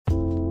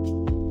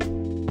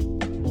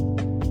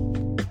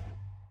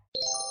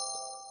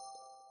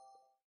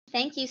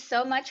Thank you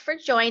so much for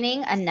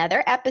joining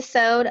another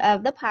episode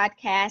of the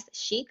podcast,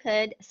 She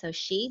Could, So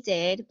She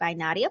Did by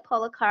Nadia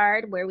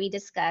Policard, where we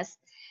discuss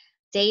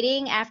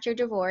dating after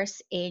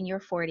divorce in your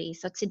 40s.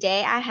 So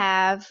today I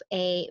have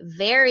a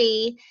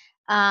very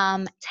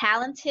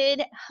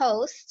talented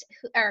host,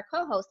 or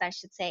co-host, I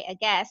should say, a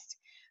guest,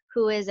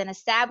 who is an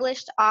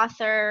established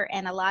author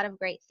and a lot of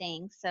great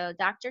things. So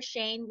Dr.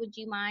 Shane, would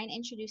you mind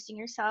introducing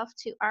yourself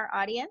to our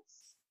audience?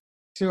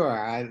 Sure.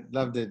 I'd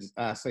love to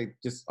say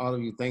just all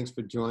of you, thanks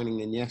for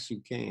joining. And yes,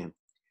 you can.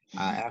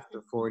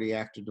 After 40,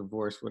 after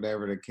divorce,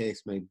 whatever the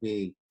case may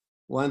be.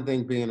 One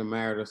thing being a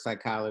marital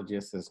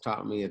psychologist has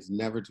taught me, it's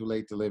never too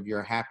late to live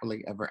your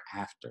happily ever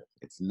after.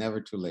 It's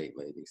never too late,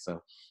 ladies. So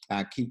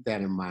keep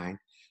that in mind.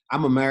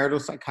 I'm a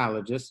marital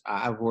psychologist.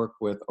 I've worked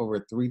with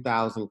over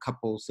 3,000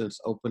 couples since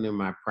opening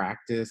my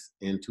practice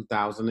in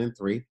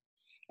 2003.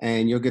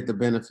 And you'll get the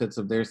benefits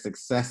of their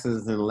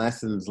successes and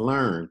lessons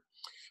learned.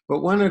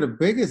 But one of the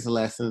biggest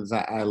lessons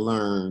I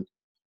learned,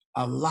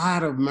 a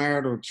lot of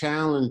marital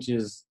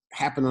challenges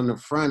happen on the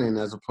front end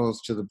as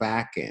opposed to the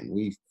back end.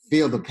 We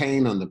feel the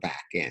pain on the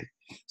back end.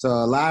 So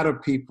a lot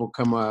of people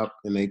come up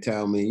and they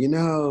tell me,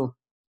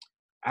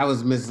 I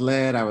was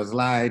misled, I was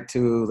lied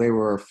to, they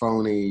were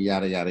phony,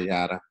 yada, yada,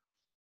 yada.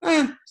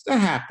 That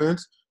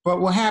happens.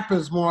 But what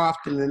happens more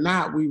often than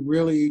not, we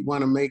really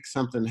want to make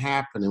something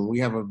happen and we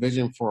have a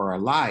vision for our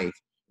life.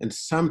 And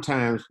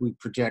sometimes we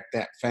project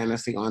that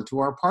fantasy onto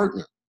our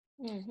partner.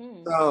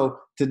 Mm-hmm. So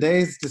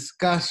today's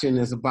discussion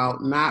is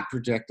about not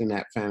projecting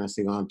that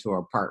fantasy onto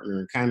our partner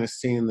and kind of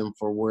seeing them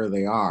for where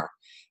they are.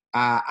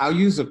 I'll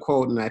use a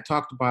quote, and I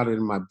talked about it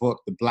in my book,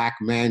 The Black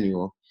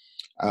Manual,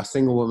 A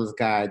Single Woman's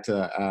Guide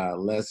to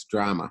Less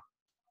Drama.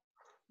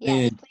 Yes,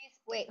 And please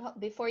wait.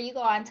 Before you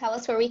go on, tell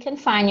us where we can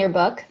find your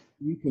book.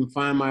 you can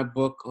find my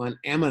book on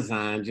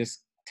Amazon.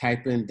 Just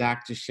type in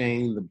Dr.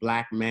 Shane, The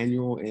Black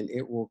Manual, and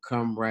it will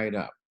come right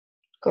up.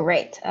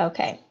 Great.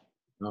 Okay.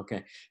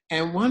 Okay.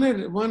 And one of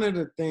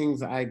the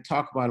things I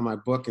talk about in my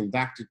book, and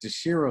Dr.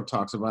 Tashiro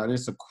talks about,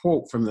 it's a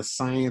quote from The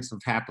Science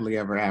of Happily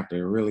Ever After.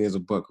 It really is a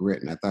book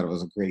written. I thought it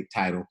was a great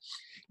title.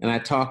 And I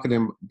talk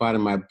about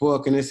in my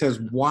book, and it says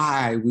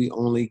why we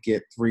only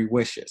get 3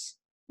 wishes.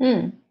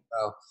 So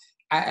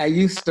I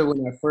used to,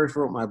 when I first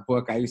wrote my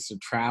book, I used to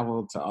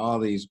travel to all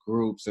these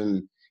groups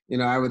and,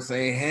 I would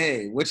say,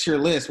 hey, what's your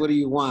list? What do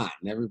you want?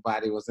 And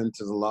everybody was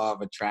into the law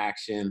of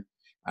attraction.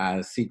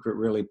 Secret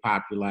really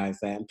popularized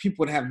that, and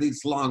people would have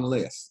these long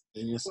lists,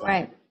 and you're just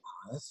Right. like,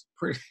 oh, that's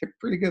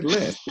pretty good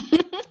list.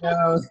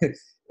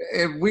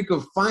 If we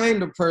could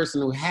find a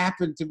person who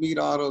happened to meet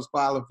all those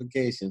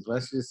qualifications,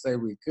 let's just say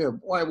we could,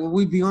 boy, would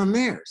we be on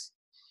theirs?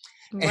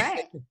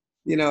 Right.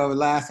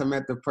 Last I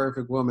met the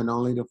perfect woman,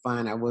 only to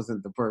find I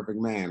wasn't the perfect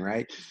man,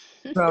 right?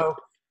 So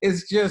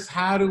it's just,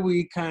 how do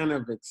we kind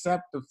of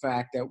accept the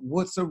fact that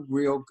what's a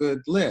real good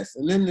list?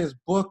 And in this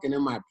book and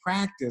in my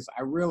practice,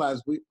 I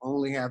realized we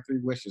only have 3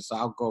 wishes. So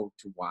I'll go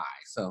to why.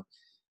 So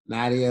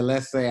Nadia,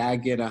 let's say I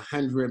get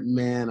 100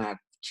 men, I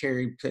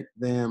cherry pick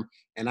them,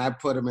 and I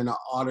put them in an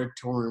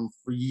auditorium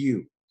for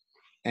you.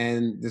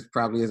 And this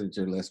probably isn't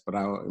your list, but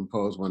I'll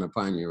impose one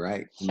upon you,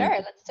 right? Sure,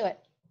 let's do it.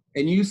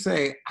 And you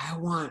say, I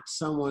want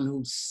someone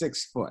who's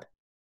 6 foot.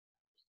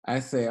 I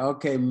say,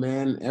 okay,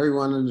 men,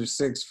 everyone under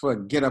 6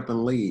 foot, get up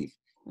and leave.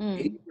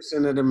 80%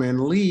 of the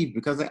men leave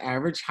because the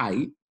average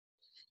height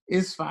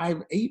is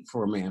 5'8"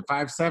 for a man,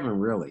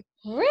 5'7" really.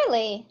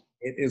 Really?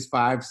 It is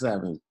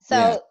 5'7". So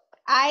yeah.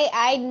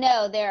 I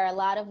know there are a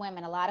lot of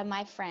women, a lot of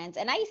my friends,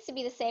 and I used to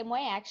be the same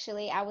way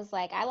actually. I was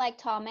like, I like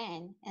tall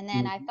men. And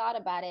then I thought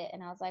about it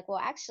and I was like, well,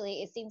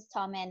 actually, it seems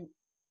tall men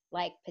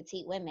like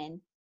petite women.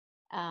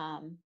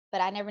 But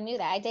I never knew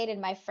that. I dated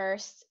my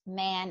first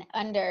man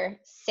under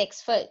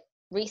 6 foot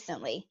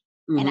recently.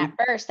 And at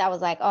first I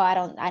was like,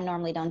 oh, I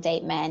normally don't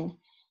date men,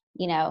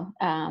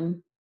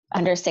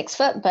 under 6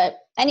 foot. But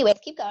anyways,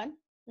 keep going.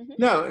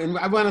 No, and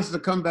I want us to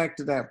come back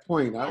to that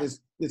point. Yeah.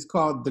 It's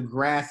called The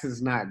Grass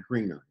Is Not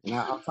Greener. And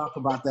I'll talk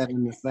about that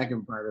in the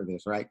second part of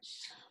this, right?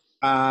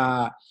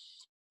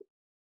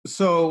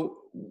 So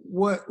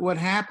what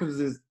happens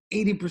is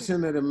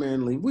 80% of the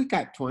men leave. We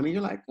got 20. You're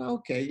like,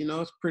 okay,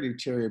 it's pretty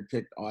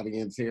cherry-picked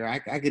audience here.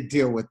 I could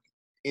deal with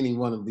any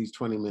one of these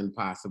 20 men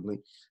possibly.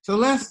 So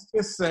let's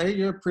just say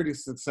you're a pretty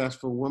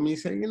successful woman. You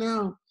say,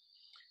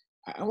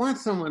 I want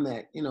someone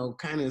that,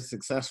 kind of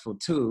successful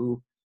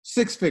too,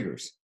 6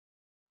 figures.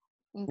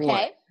 Okay.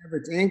 Boy,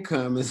 average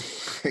income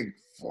is like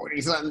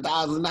 $40-something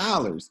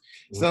thousand.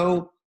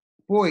 So,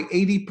 boy,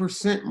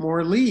 80%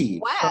 more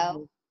leave. Wow.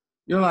 So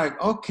you're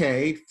like,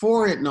 okay,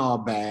 for it and all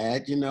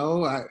bad,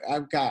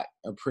 I've got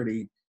a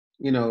pretty,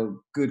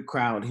 good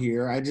crowd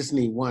here. I just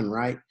need one,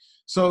 right?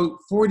 So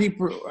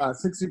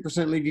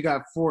 60% leave, you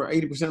got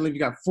 80% leave, you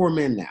got 4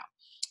 men now.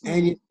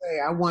 And you say,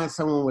 I want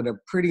someone with a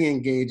pretty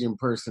engaging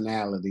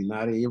personality.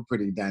 Nadia, you're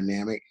pretty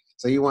dynamic.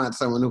 So you want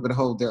someone who could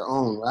hold their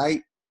own,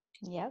 right?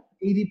 Yep.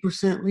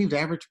 80% leave. The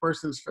average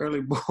person's fairly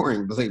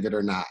boring, believe it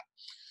or not.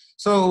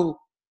 So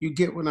you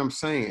get what I'm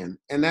saying.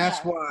 And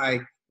that's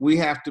why we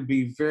have to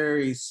be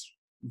very,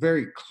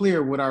 very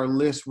clear what our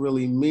list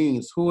really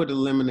means, who it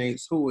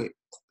eliminates, who it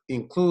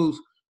includes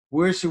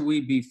where should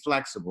we be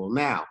flexible.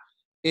 Now,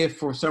 if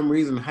for some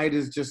reason height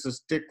is just a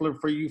stickler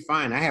for you,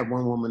 fine. I had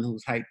one woman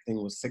whose height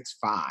thing was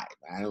 6'5".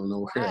 I don't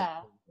know where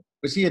that, Wow.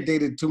 but she had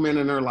dated 2 men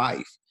in her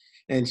life.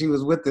 And she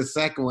was with the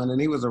second one, and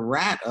he was a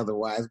rat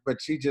otherwise,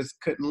 but she just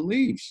couldn't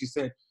leave. She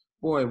said,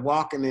 boy,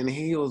 walking in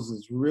heels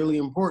is really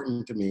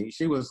important to me.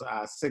 She was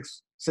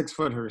 6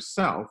 foot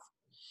herself.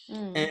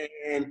 Mm.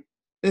 And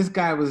this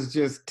guy was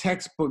just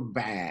textbook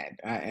bad.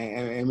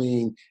 I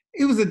mean,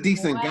 he was a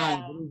decent guy,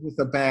 but it was just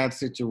a bad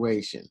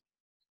situation,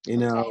 you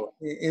know.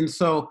 And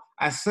so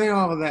I say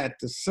all of that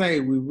to say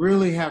we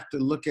really have to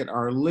look at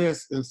our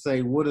list and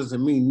say, what does it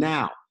mean?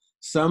 Now,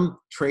 some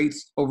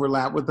traits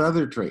overlap with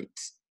other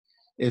traits.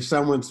 If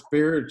someone's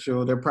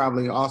spiritual, they're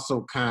probably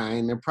also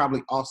kind. They're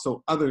probably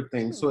also other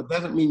things. So it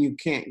doesn't mean you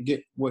can't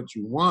get what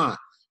you want,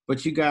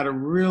 but you got to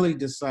really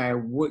decide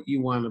what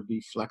you want to be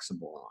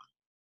flexible on.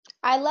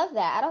 I love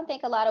that. I don't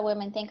think a lot of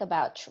women think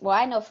about, well,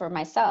 I know for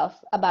myself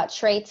about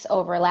traits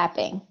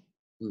overlapping.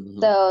 Mm-hmm.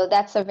 So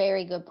that's a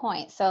very good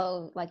point.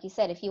 So like you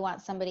said, if you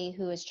want somebody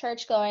who is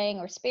church going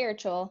or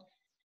spiritual,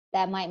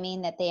 that might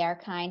mean that they are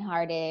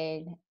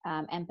kind-hearted,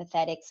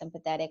 empathetic,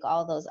 sympathetic,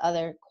 all those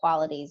other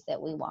qualities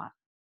that we want.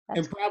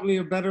 And probably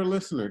a better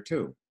listener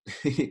too.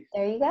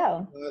 There you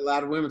go. A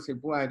lot of women say,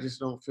 boy, I just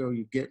don't feel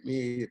you get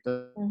me. It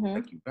doesn't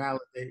like you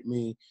validate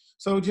me.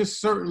 So just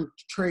certain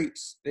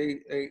traits,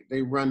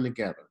 they run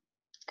together.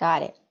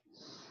 Got it.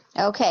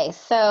 Okay.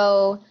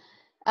 So,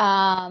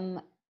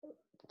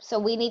 so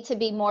we need to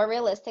be more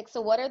realistic. So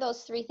what are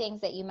those 3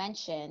 things that you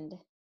mentioned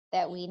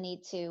that we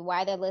need to,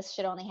 why the list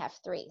should only have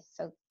 3?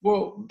 So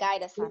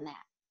guide us on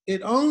that.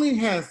 It only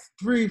has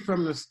 3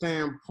 from the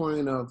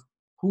standpoint of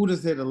who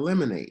does it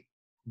eliminate?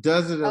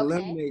 Does it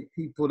eliminate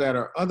people that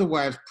are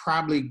otherwise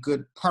probably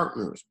good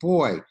partners?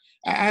 Boy,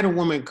 I had a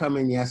woman come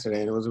in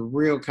yesterday, and it was a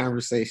real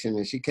conversation,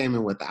 and she came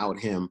in without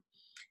him.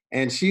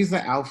 And she's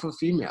the alpha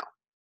female,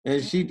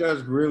 and she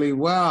does really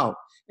well.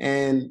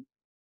 And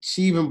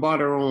she even bought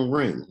her own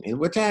ring, and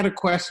which I had a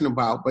question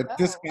about, but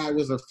this guy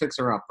was a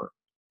fixer-upper.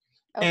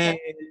 Okay.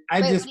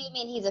 And Wait, what do you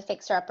mean he's a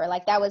fixer-upper?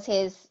 Like that was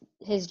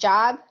his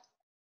job?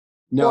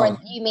 No. Or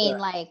you mean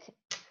like...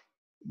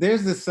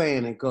 There's this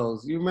saying that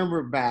goes, you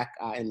remember back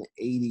in the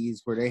 80s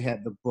where they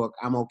had the book,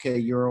 I'm Okay,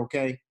 You're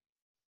Okay?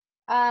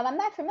 I'm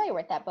not familiar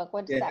with that book.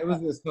 What is that it was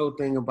book? this whole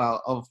thing about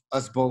of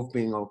us both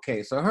being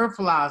okay. So her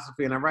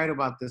philosophy, and I write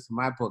about this in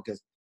my book,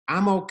 is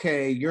I'm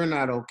okay, you're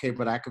not okay,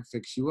 but I can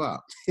fix you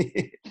up. So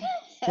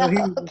he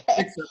was a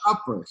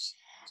fixer-upper.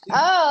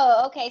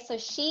 Okay. So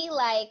she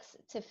likes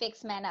to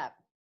fix men up.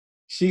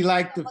 She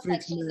liked to fix men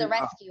up. She's the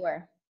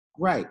rescuer.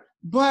 Right.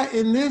 But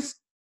in this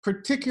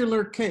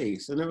particular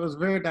case, and it was a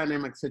very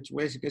dynamic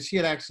situation because she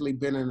had actually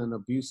been in an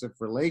abusive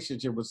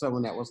relationship with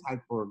someone that was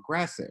hyper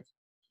aggressive.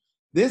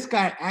 This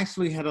guy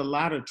actually had a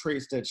lot of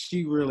traits that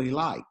she really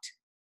liked.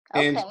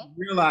 And she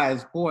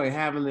realized, boy,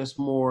 having this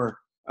more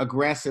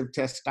aggressive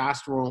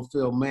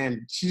testosterone-filled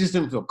man, she just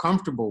didn't feel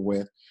comfortable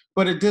with.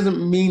 But it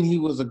doesn't mean he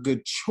was a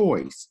good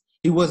choice.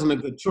 He wasn't a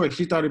good choice.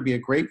 She thought he'd be a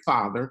great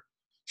father.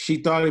 She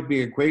thought he'd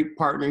be a great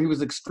partner. He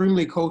was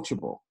extremely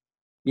coachable.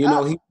 You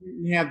know, he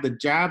didn't have the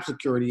job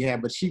security he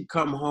had, but she'd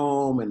come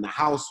home and the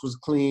house was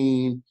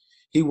clean.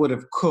 He would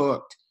have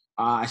cooked.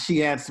 She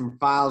had some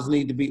files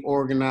need to be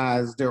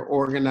organized. They're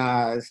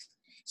organized.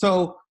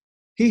 So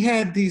he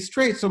had these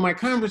traits. So my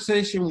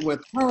conversation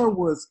with her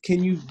was,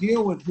 can you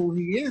deal with who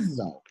he is,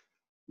 though?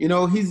 You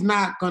know, he's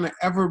not going to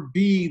ever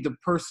be the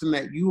person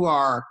that you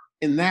are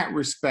in that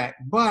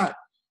respect. But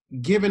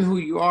given who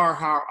you are,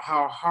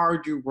 how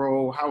hard you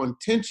roll, how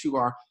intense you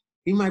are,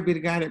 he might be the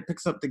guy that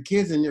picks up the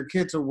kids and your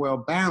kids are well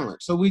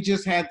balanced. So we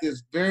just had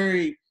this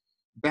very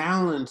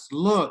balanced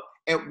look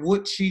at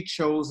what she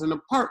chose in a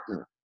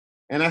partner.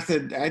 And I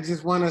said, I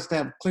just want us to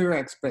have clear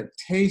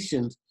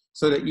expectations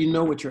so that you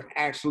know what you're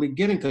actually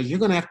getting, because you're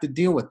going to have to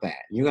deal with that.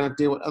 You're going to have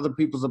to deal with other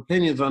people's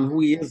opinions on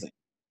who he isn't.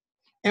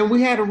 And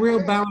we had a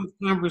real balanced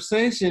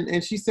conversation.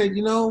 And she said,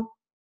 you know,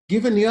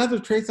 given the other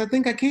traits, I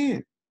think I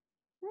can.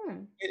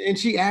 And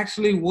she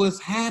actually was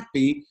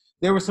happy.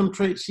 There were some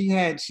traits she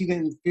had, she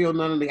didn't feel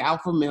none of the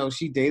alpha males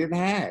she dated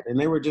had, and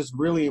they were just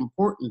really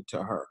important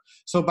to her.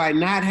 So by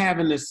not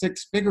having the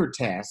 6-figure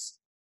test,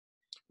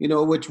 you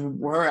know, which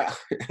were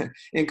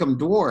income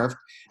dwarfed,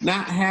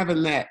 not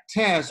having that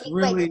test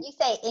really... Wait, did you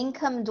say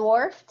income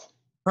dwarfed?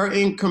 Her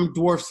income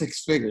dwarfed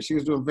 6 figures. She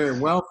was doing very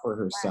well for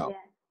herself.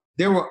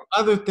 There were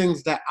other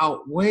things that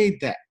outweighed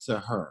that to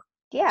her.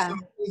 Yeah. So it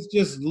was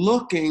just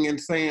looking and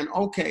saying,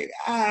 okay,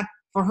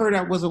 for her,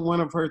 that wasn't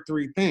one of her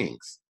 3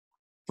 things.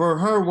 For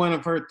her, one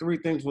of her 3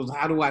 things was,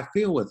 how do I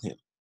feel with him?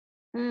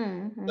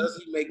 Mm-hmm. Does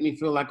he make me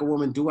feel like a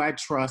woman? Do I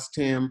trust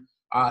him?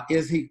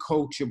 Is he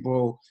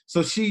coachable?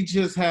 So she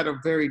just had a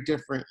very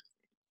different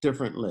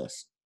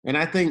list. And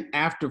I think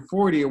after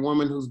 40, a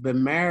woman who's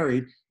been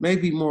married may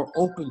be more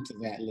open to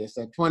that list.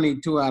 At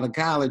 22 out of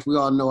college, we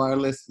all know our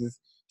list is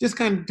just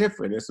kind of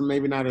different. It's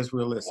maybe not as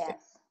realistic.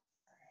 Yes.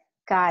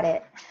 Got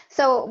it.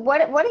 So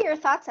what are your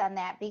thoughts on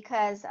that?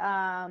 Because,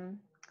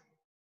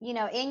 you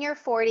know, in your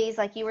 40s,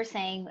 like you were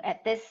saying,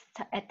 at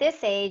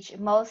this age,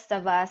 most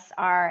of us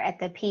are at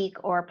the peak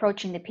or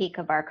approaching the peak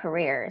of our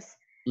careers.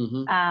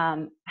 Mm-hmm.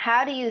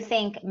 How do you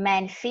think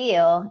men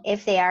feel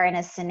if they are in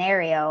a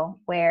scenario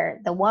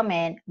where the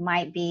woman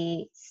might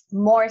be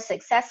more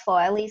successful,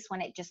 at least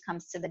when it just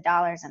comes to the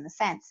dollars and the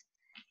cents,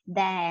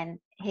 than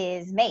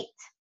his mate?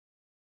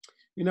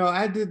 You know,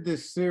 I did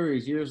this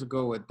series years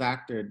ago with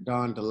Dr.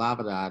 Dawn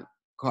DeLavedade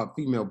called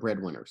Female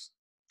Breadwinners.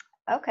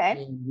 Okay.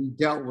 And we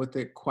dealt with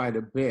it quite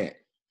a bit.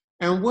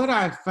 And what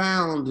I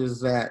found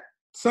is that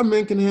some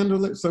men can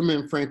handle it, some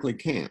men frankly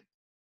can't.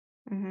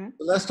 Mm-hmm.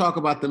 But let's talk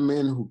about the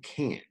men who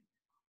can't.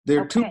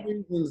 There are two Okay.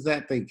 reasons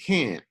that they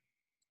can't.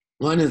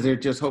 One is they're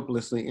just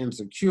hopelessly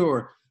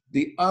insecure.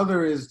 The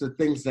other is the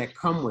things that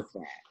come with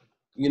that.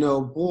 You know,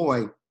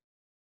 boy,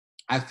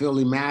 I feel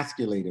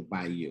emasculated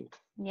by you.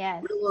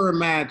 Yes. Real or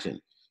imagine.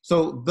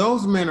 So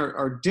those men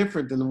are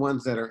different than the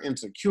ones that are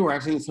insecure.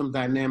 I've seen some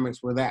dynamics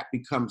where that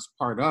becomes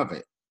part of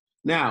it.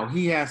 Now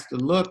he has to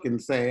look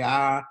and say,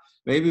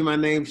 maybe my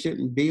name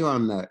shouldn't be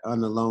on the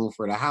loan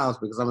for the house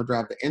because I'm gonna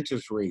drive the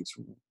interest rates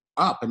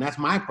up, and that's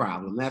my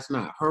problem. That's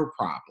not her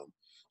problem.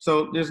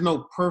 So there's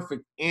no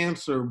perfect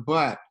answer,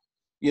 but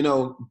you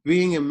know,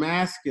 being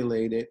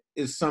emasculated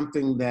is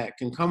something that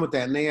can come with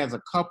that. And they, as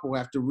a couple,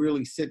 have to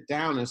really sit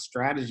down and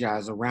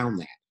strategize around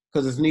that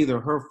because it's neither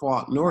her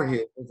fault nor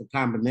his. It's a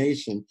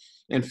combination,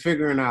 and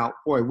figuring out,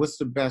 boy, what's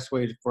the best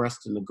way for us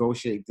to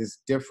negotiate this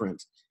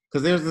difference?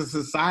 Because there's a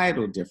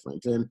societal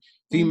difference, and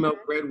female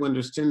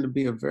breadwinners tend to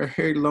be a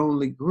very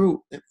lonely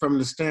group from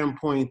the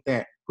standpoint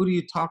that who do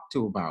you talk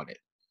to about it?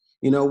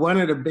 You know, one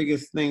of the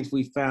biggest things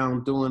we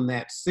found doing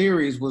that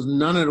series was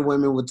none of the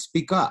women would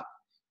speak up.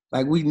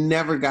 Like we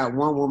never got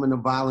one woman to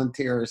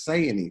volunteer or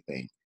say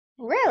anything.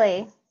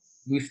 Really?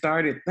 We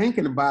started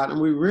thinking about it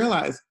and we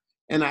realized,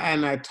 and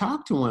I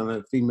talked to one of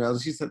the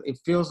females, she said, it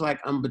feels like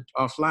I'm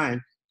offline,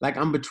 like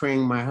I'm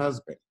betraying my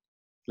husband.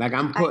 Like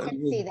I'm I putting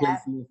can his see that.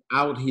 business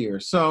out here.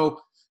 So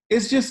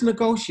it's just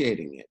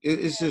negotiating it.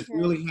 It's just Mhm.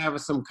 really having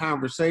some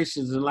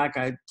conversations. And like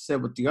I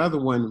said with the other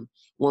woman,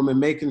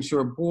 making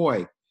sure,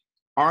 boy,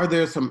 are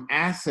there some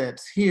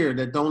assets here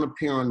that don't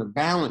appear on the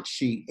balance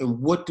sheet, and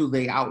what do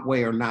they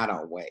outweigh or not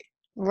outweigh?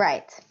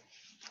 Right.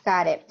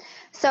 Got it.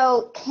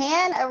 So,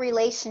 can a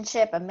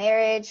relationship, a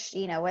marriage,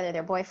 you know, whether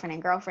they're boyfriend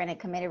and girlfriend, a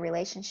committed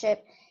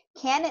relationship,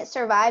 can it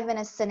survive in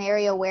a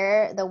scenario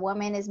where the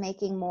woman is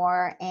making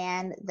more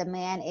and the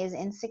man is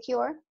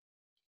insecure?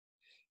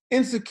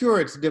 Insecure,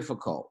 it's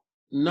difficult.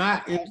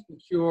 Not Okay.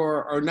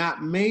 insecure or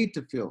not made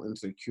to feel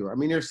insecure. I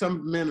mean, there's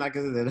some men, like I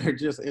said, that are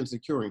just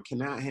insecure and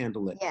cannot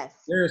handle it. Yes.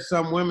 There are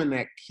some women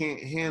that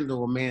can't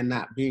handle a man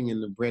not being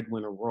in the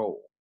breadwinner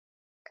role.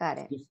 Got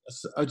it.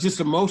 Just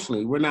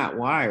emotionally, we're not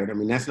wired. I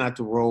mean, that's not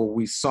the role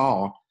we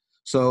saw.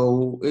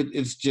 So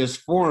it's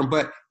just foreign,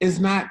 but it's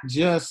not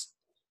just,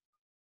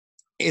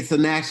 it's a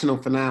national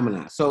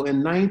phenomenon. So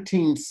in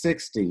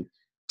 1960,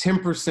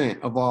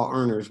 10% of all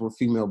earners were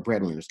female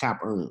breadwinners, top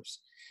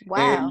earners. Wow.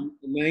 And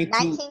 19,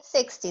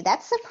 1960.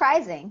 That's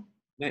surprising.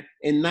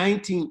 in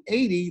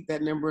 1980,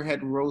 that number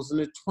had risen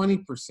to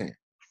 20%.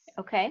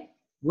 Okay.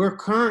 We're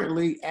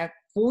currently at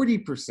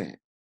 40%.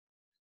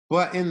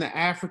 But in the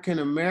African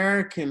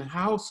American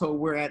household,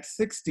 we're at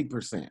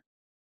 60%.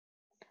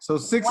 So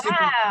 60%.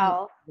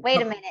 Wow. Wait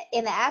a minute.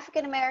 In the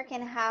African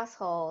American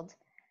household,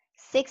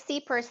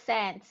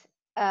 60%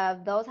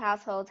 of those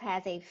households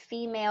has a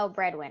female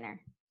breadwinner.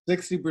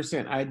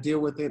 60%. I deal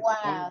with it all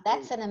Wow, the time.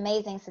 that's an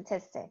amazing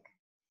statistic.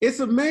 It's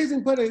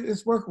amazing, but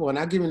it's workable. And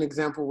I'll give you an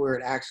example where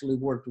it actually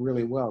worked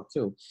really well,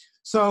 too.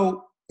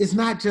 So it's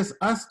not just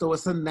us, though.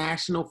 It's a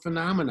national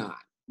phenomenon.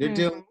 They're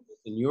dealing Mhm. with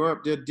in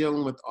Europe. They're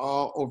dealing with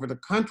all over the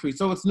country.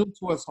 So it's new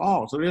to us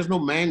all. So there's no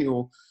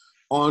manual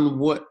on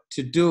what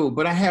to do.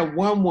 But I had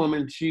one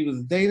woman, she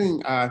was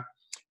dating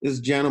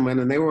this gentleman,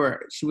 and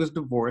she was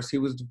divorced. He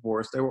was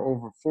divorced. They were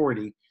over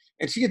 40.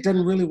 And she had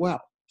done really well.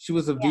 She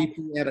was a Yes.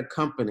 VP at a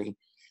company.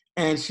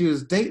 And she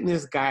was dating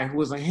this guy who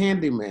was a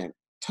handyman.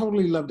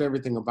 Totally loved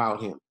everything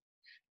about him.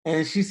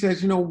 And she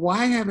says,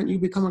 why haven't you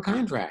become a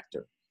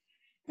contractor?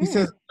 He Hmm.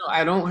 says, no,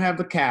 I don't have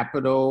the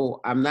capital.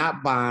 I'm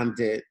not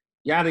bonded,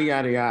 yada,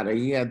 yada, yada.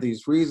 He had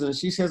these reasons.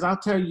 She says, I'll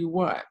tell you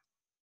what.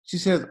 She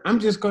says, I'm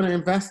just going to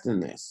invest in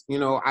this.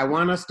 I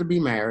want us to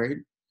be married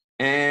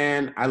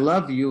and I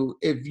love you.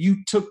 If you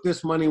took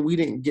this money and we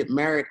didn't get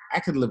married, I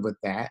could live with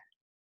that,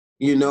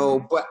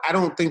 Mhm. but I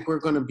don't think we're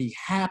going to be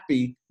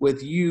happy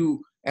with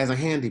you as a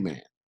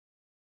handyman.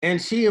 And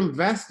she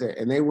invested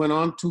and they went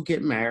on to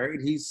get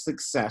married. He's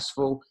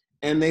successful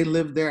and they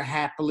live there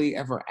happily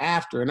ever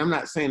after. And I'm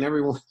not saying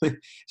everyone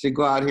should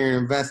go out here and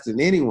invest in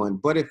anyone,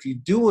 but if you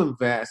do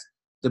invest,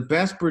 the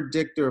best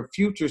predictor of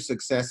future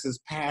success is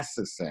past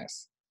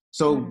success.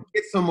 So Mm.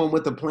 get someone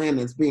with a plan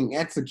that's being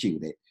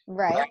executed,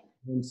 Right. rather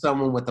than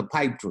someone with a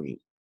pipe dream.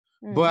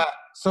 Mm. But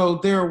so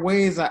there are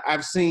ways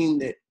I've seen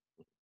that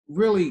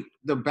really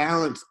the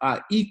balance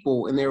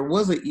equal, and there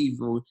was an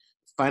evil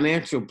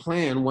financial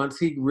plan once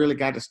he really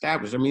got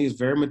established. I mean, he's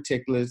very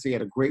meticulous. He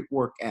had a great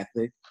work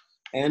ethic.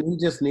 And he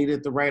just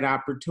needed the right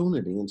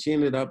opportunity. And she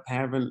ended up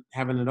having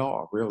it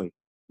all, really.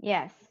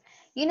 Yes.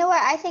 You know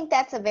what? I think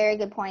that's a very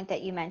good point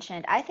that you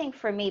mentioned. I think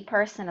for me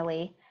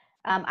personally,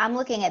 I'm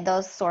looking at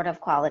those sort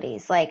of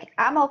qualities. Like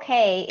I'm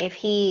okay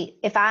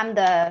if I'm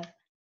the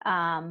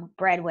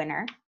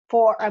breadwinner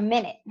for a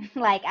minute.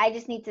 Like I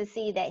just need to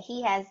see that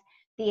he has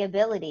the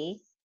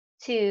ability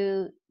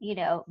to,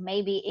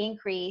 maybe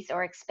increase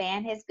or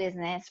expand his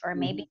business or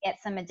maybe get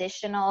some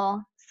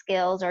additional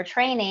skills or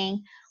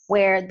training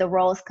where the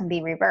roles can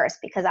be reversed.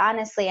 Because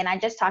honestly, and I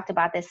just talked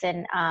about this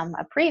in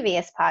a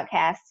previous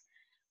podcast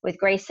with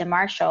Grace and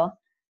Marshall,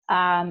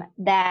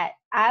 that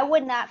I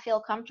would not feel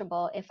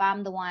comfortable if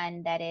I'm the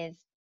one that is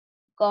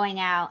going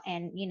out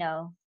and,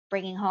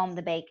 bringing home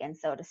the bacon,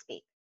 so to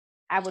speak.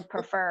 I would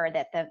prefer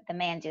that the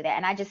man do that.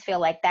 And I just feel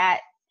like that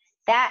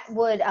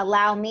would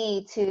allow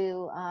me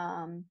to,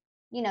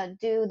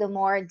 do the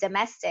more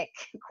domestic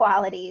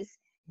qualities.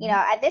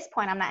 At this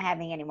point, I'm not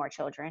having any more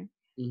children,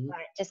 but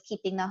just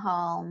keeping the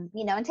home,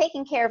 and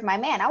taking care of my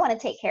man. I want to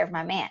take care of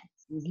my man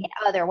in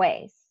other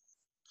ways.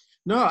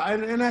 No,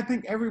 and I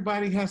think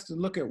everybody has to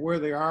look at where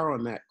they are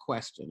on that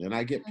question. And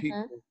I get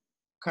people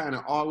kind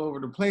of all over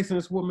the place, and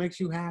it's what makes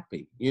you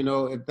happy.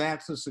 If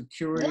that's a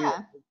security,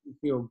 that makes you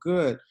feel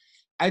good.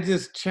 I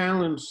just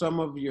challenge some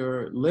of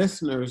your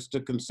listeners to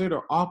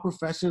consider all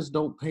professions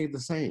don't pay the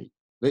same.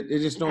 They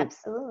just don't.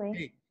 Absolutely.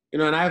 Pay.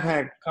 And I've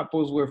had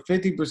couples where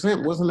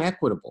 50% wasn't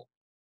equitable.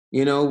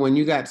 When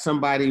you got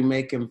somebody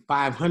making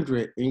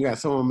 $500 and you got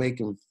someone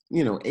making,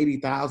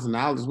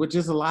 $80,000, which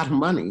is a lot of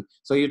money.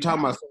 So you're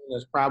talking about someone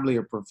that's probably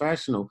a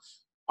professional.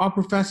 All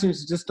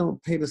professions just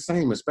don't pay the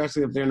same,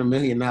 especially if they're in $1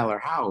 million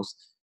house.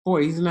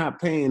 Boy, he's not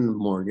paying the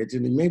mortgage,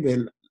 and he may be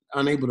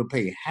unable to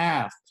pay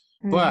half,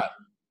 but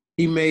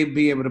he may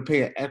be able to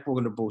pay an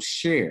equitable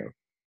share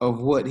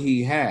of what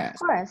he has. Of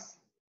course.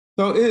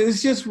 So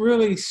it's just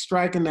really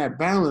striking that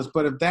balance.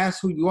 But if that's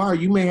who you are,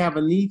 you may have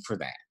a need for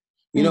that.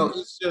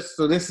 It's just,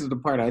 so this is the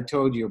part I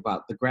told you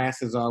about. The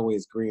grass is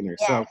always greener.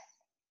 Yes. So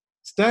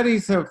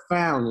studies have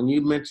found, and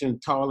you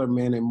mentioned taller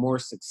men and more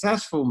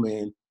successful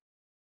men.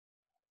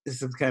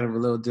 This is kind of a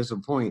little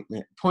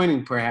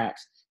pointing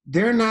perhaps.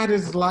 They're not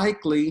as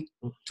likely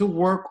to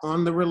work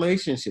on the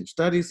relationship.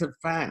 Studies have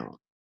found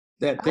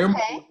that they're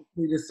more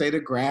likely to say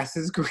the grass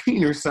is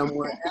greener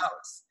somewhere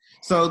else.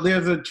 So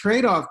there's a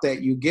trade-off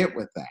that you get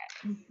with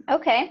that.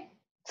 Okay.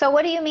 So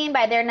what do you mean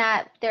by they're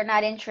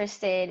not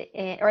interested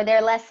in, or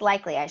they're less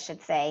likely, I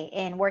should say,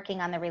 in working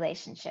on the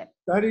relationship?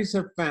 Studies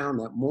have found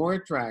that more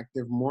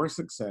attractive, more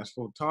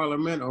successful, taller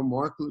men are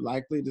more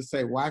likely to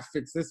say, why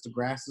fix this? The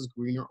grass is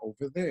greener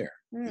over there.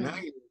 Now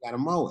you got to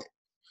mow it.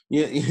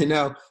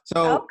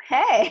 So.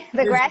 Okay.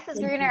 The grass is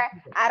greener.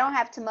 I don't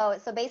have to mow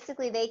it. So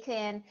basically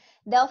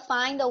they'll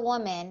find a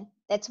woman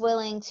that's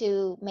willing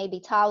to maybe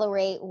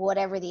tolerate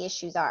whatever the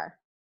issues are.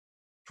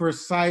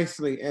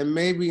 Precisely, and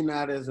maybe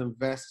not as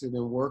invested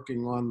in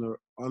working on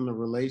the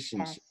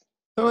relationship. Yes.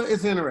 So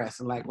it's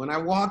interesting. Like when I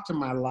walk to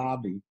my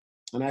lobby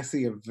and I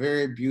see a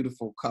very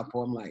beautiful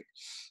couple, I'm like,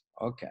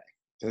 okay,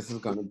 this is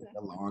going to be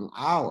a long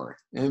hour.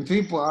 And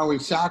people are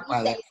always shocked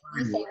by that.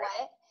 You say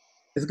what?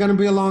 It's going to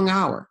be a long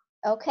hour.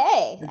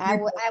 Okay,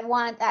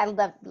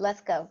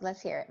 let's go.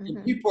 Let's hear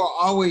it. People are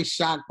always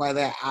shocked by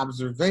that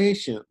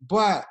observation,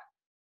 but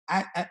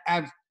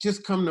I've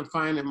just come to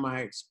find in my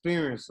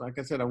experience, like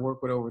I said, I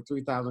work with over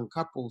 3,000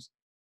 couples.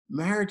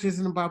 Marriage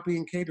isn't about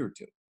being catered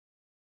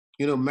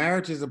to.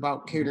 Marriage is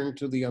about catering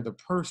to the other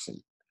person.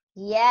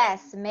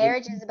 Yes,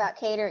 marriage is about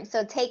catering.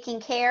 So taking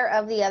care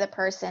of the other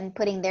person,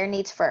 putting their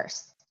needs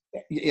first.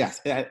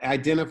 Yes,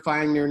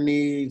 identifying their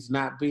needs,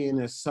 not being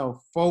as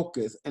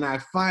self-focused. And I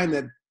find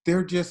that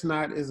they're just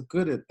not as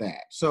good at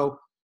that. So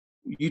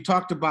you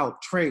talked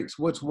about traits.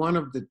 What's one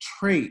of the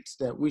traits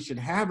that we should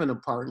have in a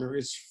partner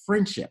is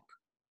friendship.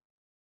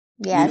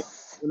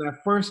 Yes. When I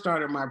first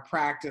started my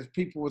practice,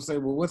 people would say,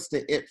 well, what's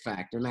the it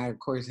factor? And I, of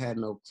course, had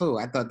no clue.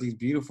 I thought these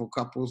beautiful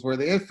couples were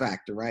the it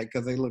factor, right?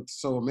 Because they looked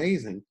so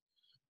amazing.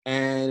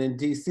 And in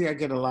DC, I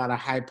get a lot of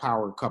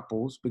high-powered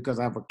couples because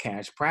I have a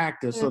cash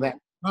practice, so that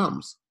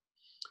comes.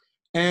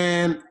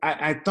 And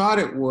I thought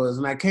it was,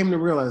 and I came to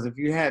realize if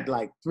you had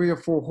like 3 or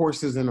 4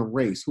 horses in a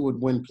race, who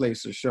would win,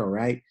 place, or show,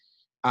 right?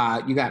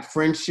 You got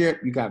friendship,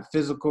 you got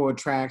physical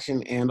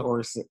attraction and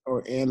or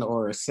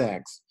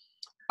sex.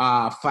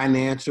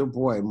 Financial,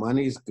 boy,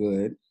 money's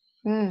good.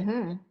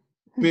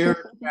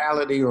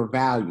 Spirituality or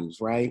values,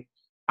 right?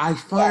 I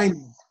find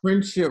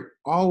friendship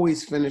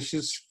always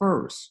finishes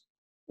first.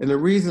 And the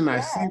reason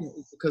I say that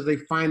is because they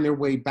find their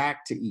way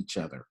back to each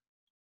other.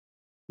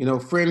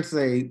 Friends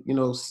say,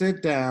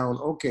 sit down.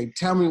 Okay,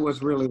 tell me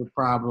what's really the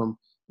problem.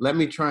 Let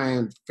me try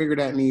and figure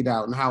that need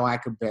out and how I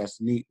could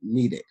best meet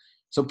it.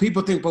 So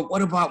people think, but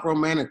what about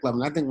romantic love?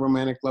 And I think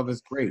romantic love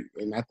is great.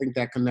 And I think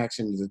that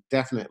connection is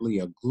definitely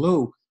a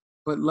glue.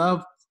 But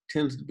love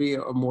tends to be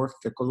a more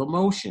fickle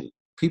emotion.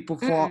 People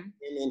fall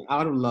in and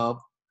out of love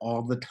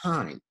all the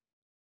time.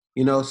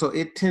 So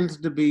it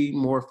tends to be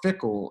more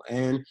fickle.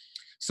 And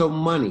so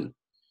money.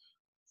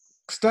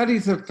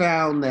 Studies have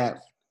found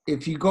that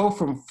if you go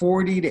from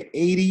 40 to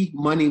 80,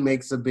 money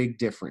makes a big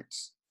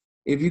difference.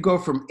 If you go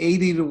from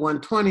 80 to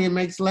 120, it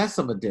makes less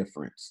of a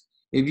difference.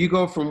 If you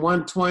go from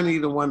 120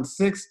 to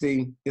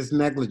 160, it's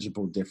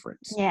negligible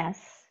difference.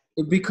 Yes.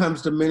 It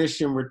becomes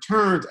diminishing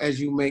returns as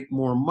you make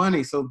more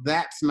money. So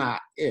that's not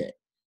it.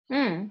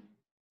 Mm.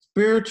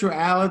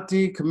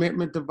 Spirituality,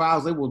 commitment to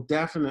vows, they will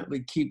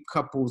definitely keep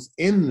couples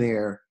in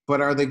there,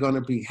 but are they going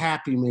to be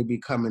happy may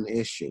become an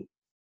issue.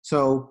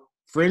 So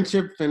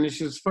friendship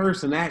finishes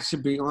first, and that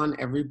should be on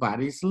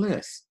everybody's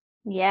list.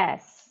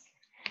 Yes.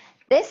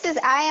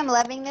 I am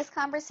loving this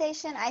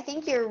conversation. I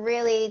think you're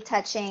really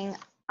touching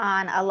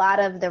on a lot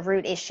of the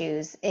root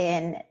issues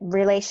in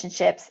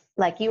relationships,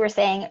 like you were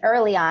saying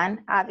early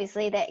on,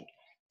 obviously, that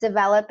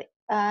develop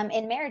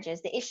in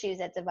marriages, the issues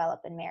that develop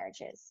in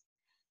marriages.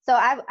 So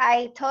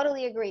I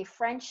totally agree.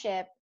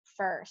 Friendship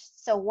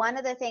first. So one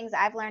of the things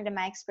I've learned in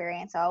my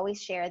experience, I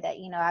always share that,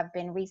 I've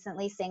been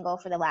recently single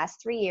for the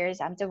last 3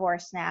 years. I'm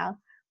divorced now,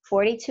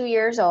 42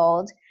 years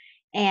old.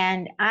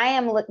 And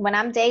when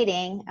I'm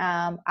dating,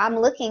 I'm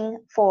looking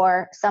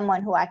for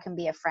someone who I can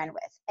be a friend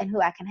with and who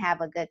I can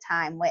have a good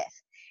time with.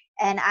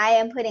 And I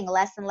am putting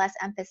less and less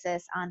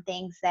emphasis on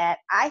things that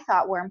I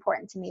thought were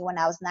important to me when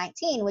I was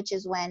 19, which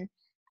is when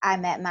I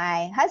met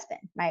my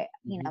husband, my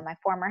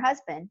former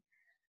husband.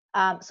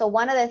 So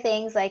one of the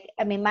things,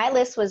 my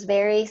list was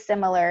very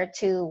similar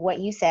to what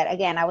you said.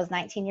 Again, I was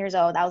 19 years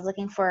old. I was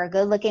looking for a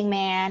good looking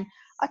man,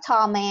 a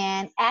tall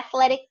man,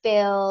 athletic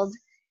build.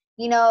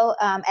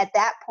 At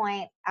that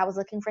point, I was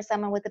looking for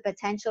someone with the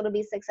potential to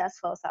be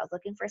successful. So I was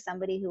looking for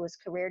somebody who was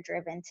career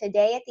driven.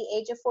 Today, at the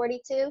age of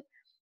 42,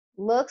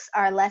 looks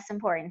are less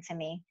important to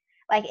me.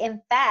 Like, in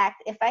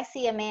fact, if I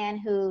see a man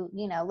who,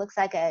 looks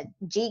like a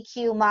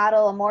GQ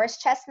model, a Morris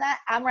Chestnut,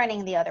 I'm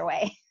running the other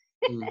way.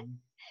 Mm-hmm.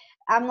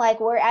 I'm like,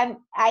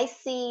 I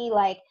see,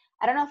 like,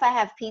 I don't know if I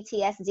have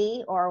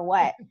PTSD or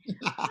what,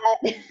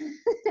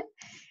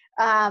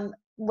 but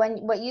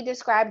what you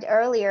described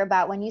earlier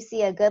about when you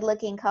see a good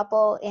looking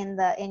couple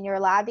in your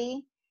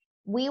lobby,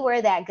 we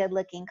were that good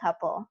looking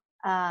couple.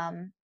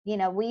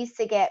 We used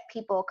to get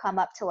people come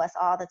up to us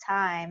all the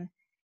time.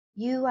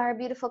 You are a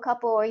beautiful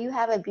couple, or you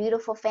have a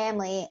beautiful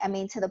family. I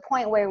mean, to the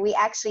point where we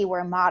actually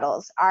were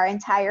models. Our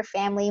entire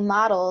family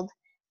modeled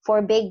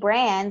for big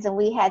brands, and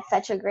we had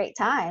such a great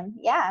time.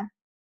 Yeah.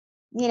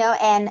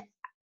 And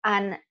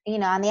on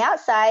the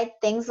outside,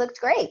 things looked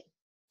great.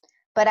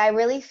 But I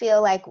really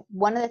feel like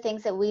one of the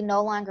things that we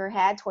no longer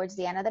had towards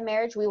the end of the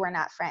marriage, we were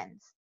not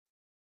friends.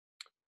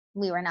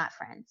 We were not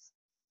friends.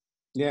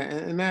 Yeah,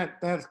 and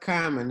that's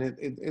common.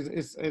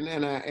 It's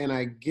and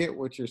I get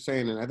what you're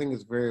saying, and I think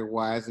it's very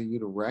wise of you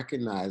to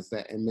recognize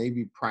that and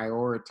maybe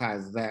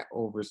prioritize that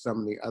over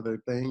some of the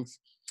other things.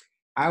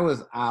 I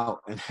was out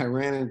and I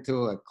ran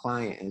into a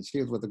client, and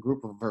she was with a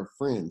group of her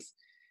friends,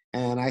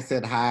 and I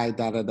said hi,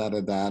 da da da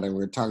da da, and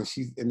we're talking.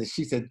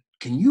 She said,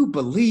 "Can you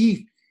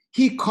believe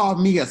he called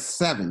me a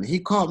 7? He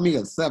called me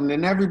a 7,"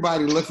 and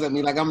everybody looks at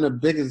me like I'm the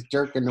biggest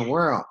jerk in the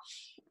world.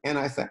 And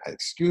I said,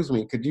 "Excuse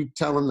me, could you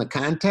tell him the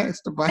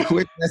context about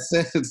which that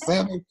says it's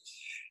 7?"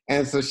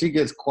 And so she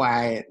gets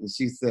quiet and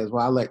she says,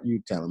 "Well, I'll let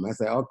you tell him." I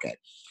say, "Okay."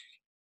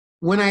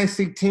 When I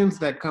see tens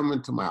that come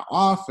into my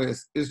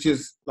office, it's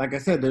just, like I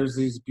said, there's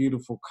these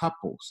beautiful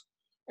couples.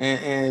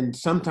 And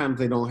sometimes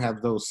they don't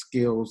have those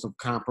skills of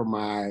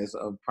compromise,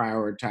 of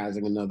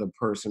prioritizing another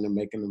person and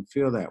making them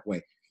feel that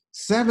way.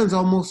 7s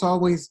almost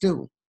always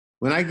do.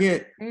 When I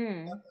get,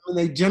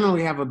 they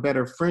generally have a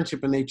better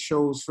friendship, and they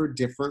chose for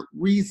different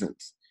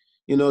reasons.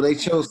 They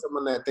chose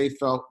someone that they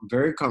felt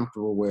very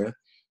comfortable with.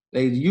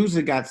 They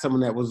usually got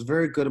someone that was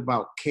very good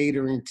about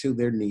catering to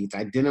their needs,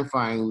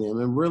 identifying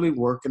them, and really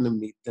working to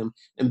meet them,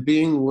 and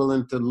being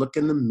willing to look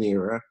in the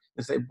mirror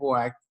and say, "Boy,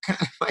 I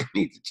kind of might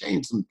need to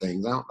change some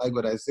things. I don't like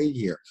what I see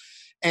here."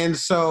 And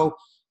so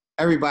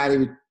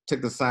everybody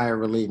took a sigh of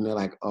relief, and they're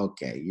like,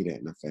 "Okay, you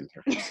didn't offend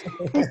her."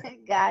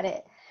 Got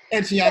it.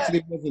 And she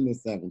actually wasn't a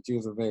 7. She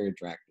was a very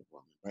attractive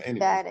woman. But anyway.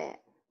 Got it.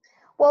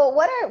 Well,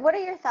 what are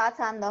your thoughts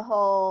on the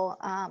whole,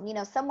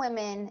 some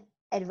women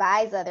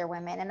advise other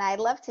women, and I'd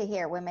love to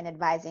hear women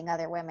advising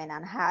other women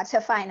on how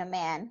to find a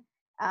man.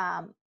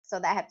 So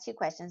I have 2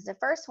 questions. The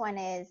first one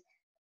is,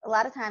 a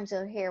lot of times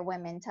you'll hear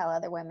women tell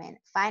other women,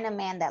 find a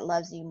man that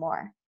loves you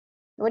more.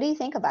 What do you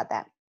think about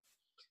that?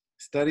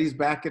 Studies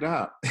back it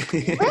up.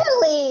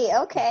 Really?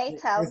 Okay.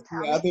 Tell The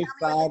me. other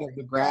side of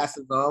the grass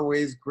is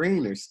always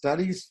greener.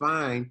 Studies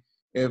find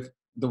if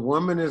the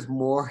woman is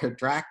more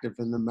attractive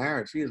in the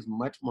marriage, she is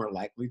much more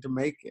likely to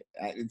make it.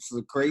 It's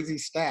a crazy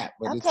stat,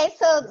 but okay,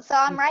 so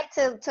I'm right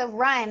to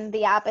run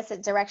the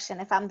opposite direction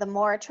if I'm the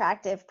more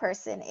attractive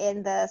person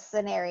in the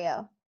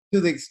scenario. To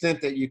the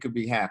extent that you could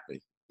be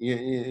happy.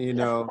 You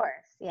know, of course,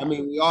 yes. I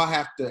mean, we all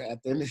have to,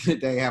 at the end of the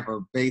day, have a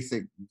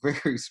basic,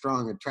 very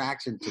strong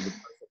attraction to the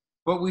person.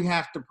 But we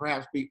have to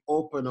perhaps be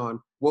open on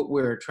what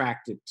we're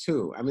attracted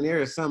to. I mean,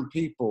 there are some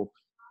people,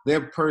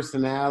 their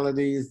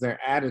personalities, their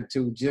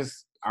attitude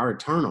just are a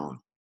turn on.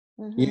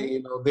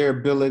 Mm-hmm. Their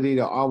ability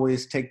to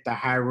always take the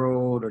high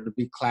road, or to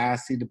be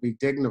classy, to be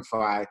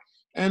dignified.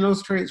 And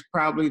those traits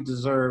probably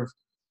deserve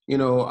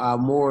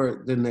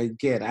more than they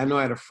get. I know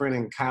I had a friend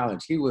in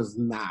college. He was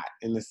not,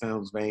 and this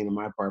sounds vain on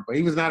my part, but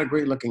he was not a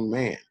great looking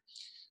man.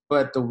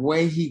 But the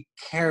way he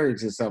carried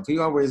himself, he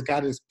always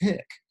got his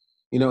pick.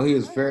 He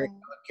was very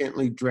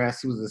elegantly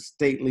dressed. He was a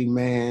stately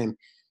man.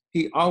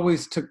 He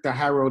always took the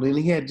high road, and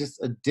he had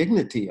just a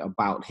dignity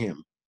about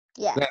him.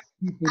 Yes. That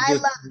people I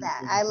just, love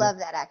that. I love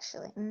that,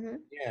 actually.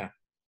 yeah.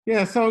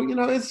 Yeah. So,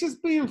 it's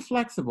just being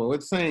flexible.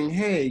 It's saying,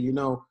 hey,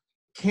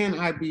 can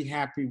I be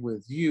happy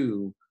with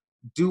you?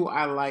 Do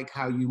I like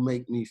how you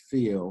make me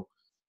feel?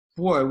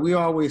 Boy, we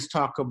always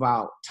talk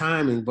about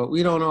timing, but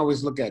we don't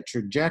always look at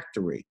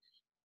trajectory.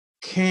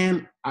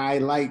 Do I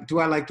like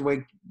the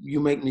way you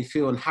make me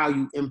feel and how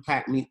you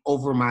impact me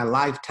over my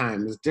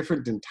lifetime? Is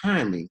different than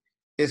timing.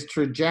 It's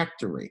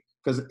trajectory,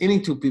 because any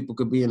two people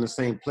could be in the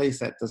same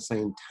place at the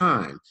same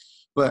time.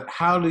 But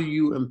how do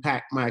you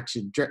impact my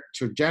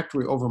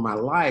trajectory over my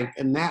life?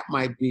 And that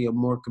might be a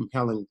more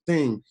compelling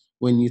thing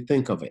when you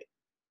think of it.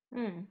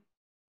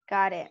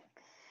 Got it.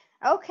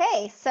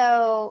 Okay,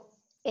 so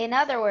in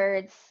other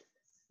words,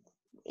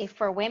 if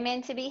for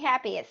women to be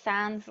happy, it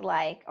sounds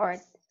like, or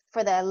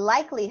for the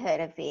likelihood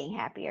of being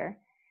happier,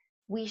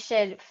 we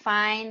should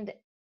find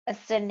a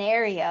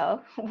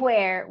scenario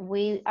where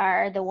we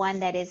are the one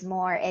that is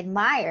more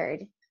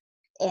admired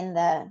in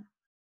the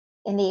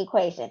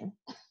equation.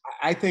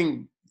 I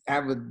think I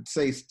would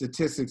say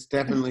statistics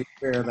definitely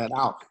bear that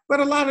out. But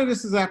a lot of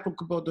this is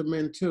applicable to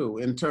men too,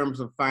 in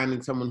terms of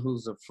finding someone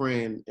who's a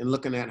friend and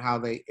looking at how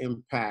they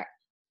impact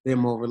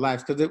them over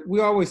life. Because we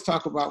always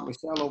talk about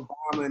Michelle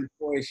Obama and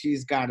boy,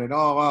 she's got it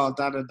all,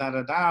 da da da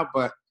da da.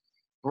 But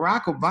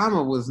Barack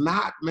Obama was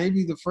not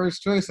maybe the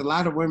first choice a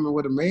lot of women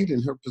would have made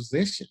in her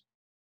position.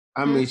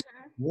 I mean, she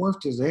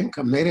dwarfed his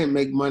income. They didn't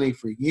make money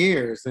for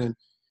years. And,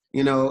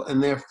 in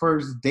their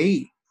first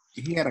date,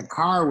 he had a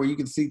car where you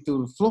could see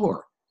through the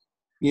floor.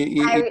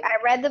 I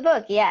read the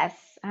book,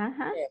 yes.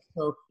 Yeah,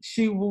 so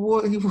she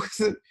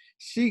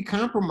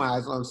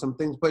compromised on some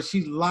things, but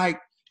she liked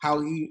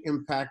how he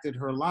impacted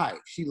her life.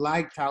 She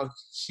liked how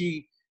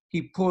he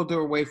pulled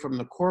her away from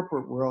the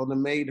corporate world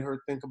and made her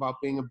think about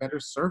being a better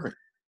servant.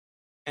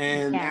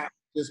 And that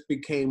just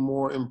became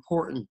more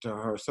important to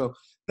her. So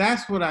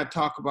that's what I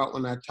talk about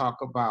when I talk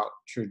about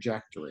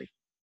trajectory.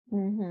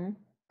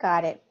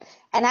 Got it.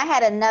 And I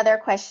had another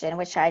question,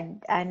 which I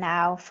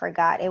now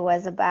forgot. It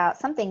was about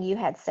something you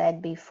had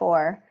said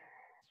before.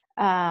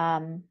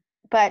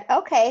 But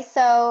okay,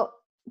 so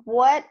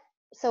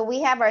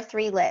we have our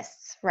 3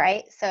 lists,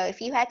 right? So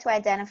if you had to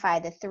identify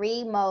the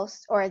 3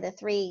 most, or the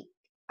 3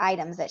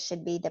 items that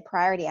should be the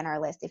priority on our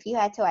list, if you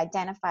had to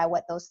identify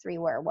what those 3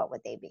 were, what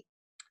would they be?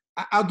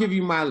 I'll give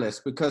you my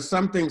list, because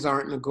some things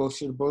aren't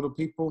negotiable to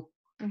people.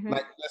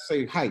 Like, let's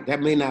say height, that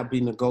may not be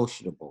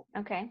negotiable.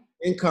 Okay.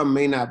 Income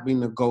may not be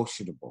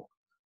negotiable.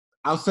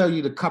 I'll tell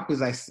you the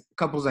couples I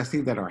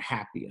see that are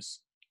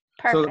happiest.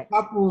 Perfect. So the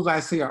couples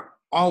I see are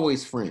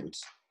always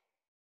friends.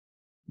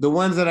 The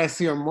ones that I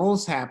see are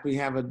most happy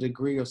have a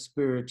degree of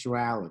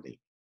spirituality.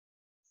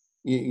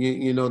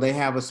 They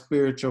have a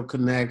spiritual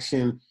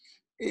connection.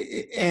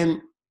 And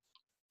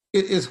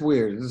it's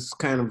weird. It's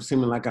kind of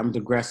seeming like I'm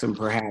digressing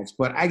perhaps,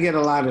 but I get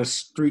a lot of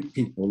street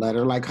people that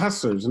are like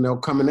hustlers, and they'll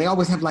come and they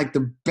always have like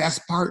the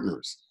best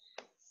partners.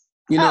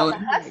 The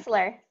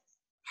hustler.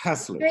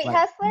 Hustlers. Street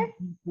hustler?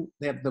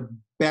 They have the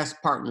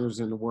best partners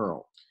in the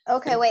world.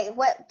 Okay, wait,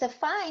 what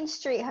defines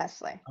street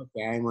hustler?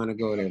 Okay, I didn't want to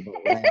go there,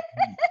 but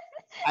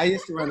I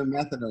used to run a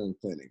methadone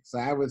clinic, so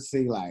I would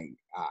see like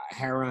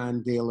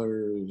heroin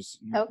dealers.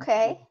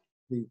 Okay.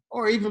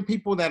 Or even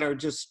people that are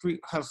just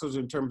street hustlers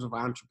in terms of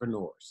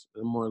entrepreneurs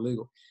and more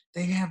legal.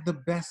 They have the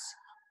best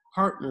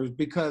partners,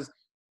 because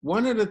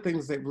one of the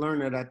things they've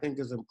learned that I think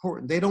is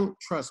important, they don't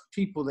trust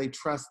people, they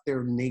trust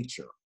their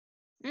nature.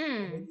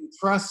 When you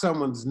trust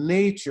someone's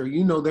nature,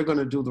 they're going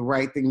to do the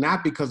right thing,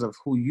 not because of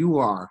who you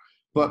are,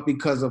 but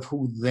because of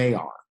who they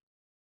are.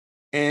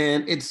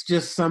 And it's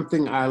just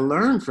something I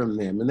learned from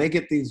them. And they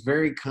get these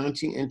very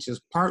conscientious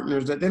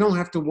partners that they don't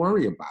have to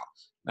worry about.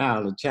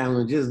 Now, the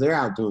challenge is they're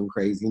out doing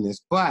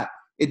craziness, but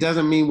it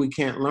doesn't mean we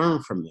can't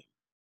learn from them.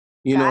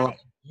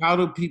 How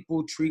do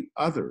people treat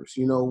others?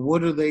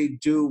 What do they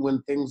do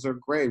when things are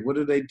great? What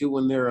do they do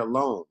when they're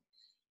alone?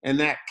 And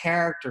that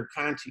character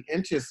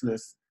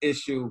conscientiousness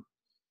issue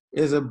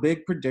is a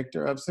big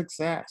predictor of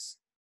success.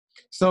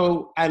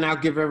 So, and I'll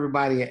give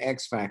everybody an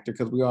X factor,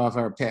 because we all have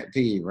our pet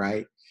peeve,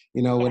 right?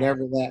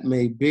 Whatever that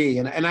may be.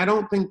 And I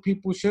don't think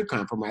people should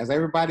compromise.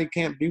 Everybody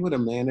can't be with a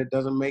man that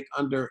doesn't make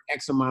under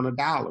X amount of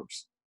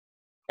dollars.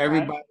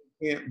 Everybody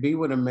can't be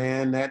with a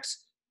man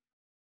that's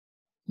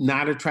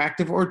not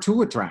attractive or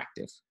too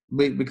attractive,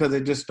 because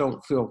they just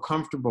don't feel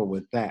comfortable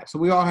with that. So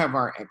we all have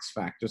our X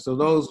factor. So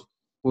those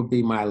would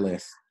be my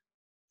list.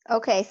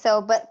 Okay,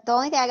 so but the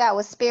only thing I got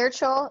was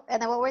spiritual,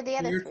 and then what were the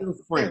other 3? Spiritual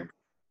friend.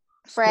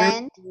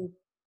 Spiritual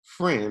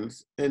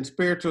friends, and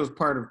spiritual is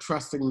part of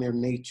trusting their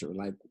nature.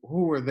 Like,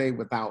 who are they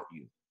without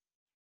you?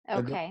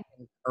 Okay.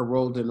 Are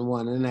rolled into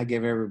one, and I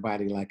give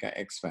everybody like an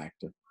X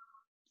factor.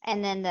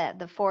 And then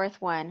the 4th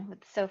one.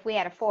 So if we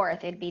had a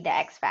 4th, it'd be the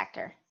X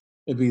factor.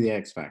 It'd be the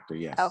X factor,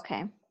 yes.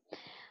 Okay.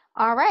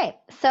 All right.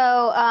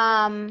 So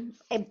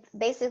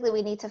basically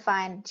we need to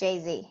find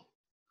Jay-Z.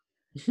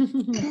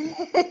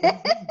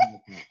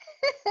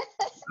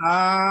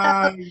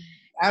 uh,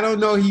 I don't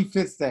know he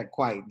fits that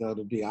quite though,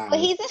 to be Well, honest.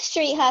 he's a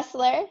street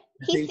hustler. I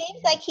He think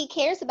seems like he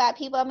cares about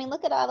people. I mean,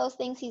 look at all those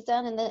things he's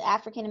done in the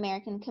African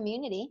American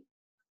community,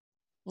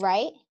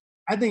 right?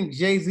 I think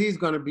Jay-Z is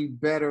going to be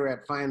better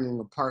at finding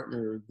a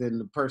partner than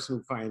the person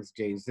who finds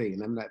Jay-Z.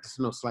 And I'm not, it's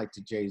no slight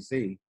to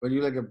Jay-Z, but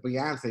you look at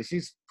Beyonce,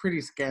 she's pretty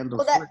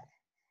Well, that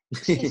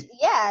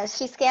scandal-free.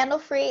 she's scandal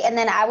free, and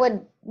then I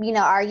would,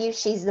 argue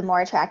she's the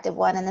more attractive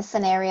one in the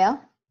scenario.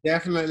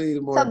 Definitely the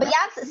So more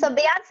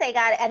Beyonce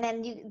got it, and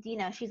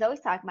then she's always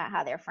talking about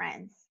how they're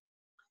friends.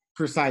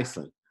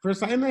 precisely.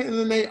 And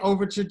then they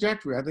over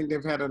trajectory. I think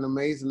they've had an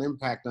amazing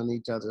impact on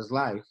each other's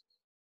life.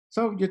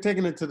 So you're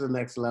taking it to the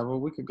next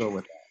level. We could go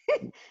with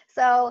that.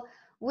 So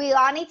we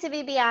all need to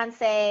be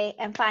Beyonce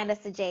and find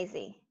us a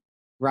Jay-Z.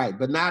 Right,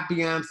 but not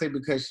Beyonce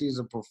because she's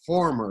a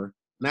performer,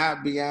 not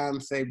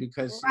Beyonce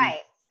because she's Right.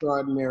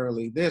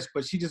 extraordinarily this,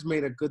 but she just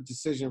made a good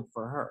decision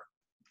for her.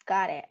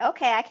 Got it.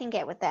 Okay, I can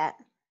get with that.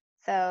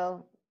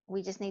 So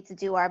we just need to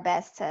do our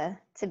best to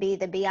be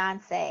the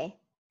Beyonce,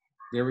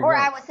 There we or go.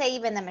 I would say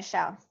even the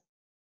Michelle.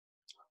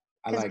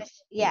 I like.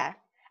 Yeah.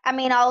 I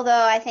mean,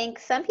 although I think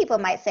some people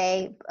might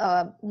say,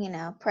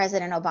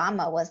 President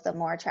Obama was the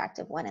more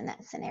attractive one in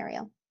that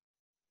scenario.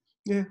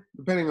 Yeah,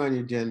 depending on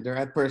your gender.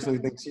 I personally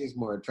think she's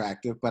more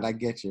attractive, but I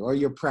get you. Or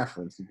your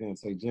preference. You can't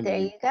say gender. There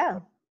you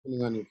go.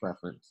 Depending on your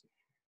preference.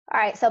 All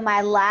right. So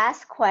my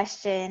last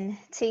question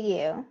to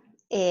you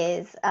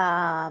is,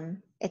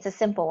 it's a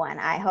simple one,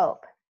 I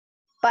hope.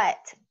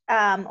 But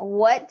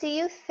what do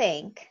you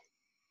think,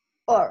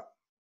 or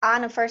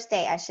on a first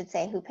date, I should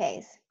say, who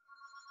pays?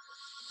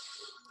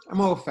 I'm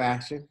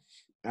old-fashioned.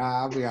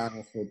 I'll be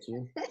honest with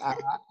you. I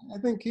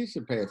think he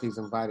should pay if he's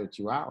invited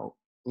you out.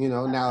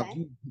 Now if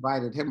you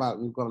invited him out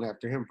and you're going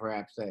after him,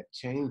 perhaps that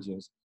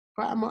changes.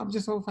 But I'm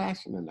just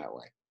old-fashioned in that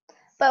way.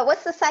 But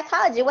what's the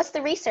psychology? What's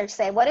the research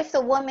say? What if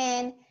the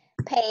woman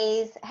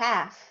pays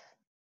half?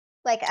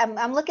 Like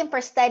I'm looking for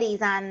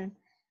studies on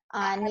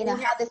how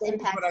this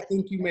impacts. But I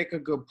think you make a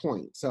good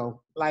point.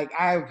 So, like,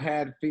 I've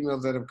had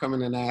females that have come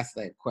in and asked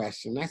that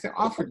question. I said,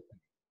 offer.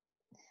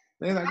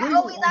 They're like, I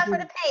always offer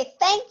to pay.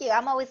 Thank you.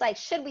 I'm always like,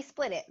 should we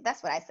split it?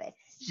 That's what I say.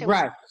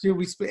 Should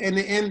we split?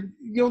 And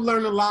you'll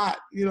learn a lot.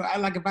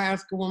 If I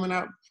ask a woman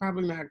out,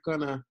 probably not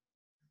gonna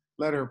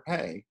let her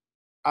pay.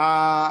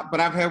 But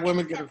I've had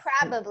women get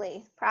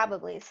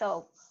probably.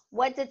 So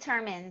what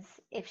determines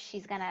if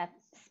she's gonna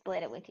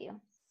split it with you?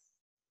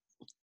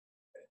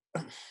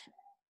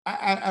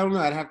 I don't know.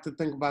 I'd have to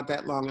think about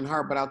that long and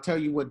hard. But I'll tell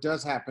you what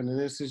does happen, and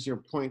this is your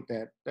point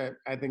that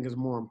I think is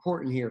more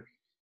important here.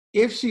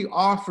 If she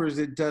offers,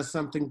 it does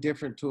something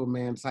different to a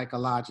man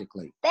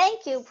psychologically.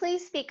 Thank you.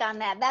 Please speak on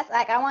that. That's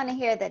I want to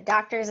hear the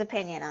doctor's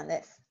opinion on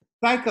this.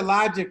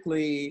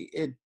 Psychologically,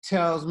 it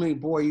tells me,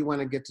 boy, you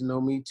want to get to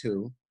know me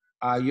too.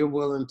 You're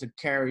willing to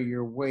carry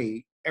your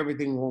weight.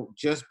 Everything won't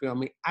just be on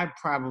me. I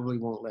probably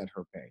won't let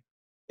her pay.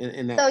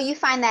 So you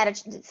find that,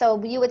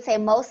 so you would say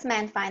most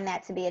men find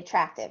that to be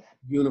attractive?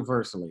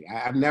 Universally.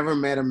 I've never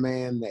met a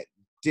man that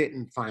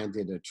didn't find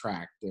it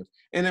attractive.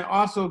 And it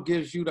also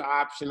gives you the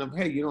option of,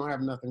 hey, you don't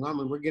have nothing on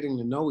me. We're getting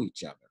to know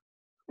each other.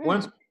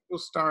 Once people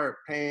start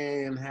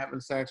paying, having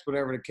sex,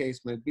 whatever the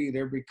case may be,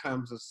 there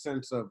becomes a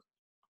sense of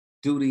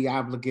duty,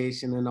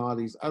 obligation, and all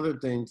these other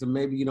things. And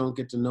maybe you don't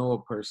get to know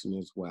a person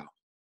as well.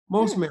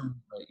 Most men won't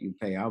let you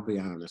pay, I'll be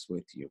honest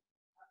with you.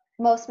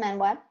 Most men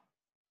what?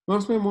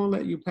 Most men won't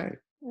let you pay.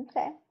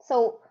 Okay.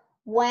 So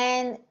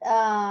when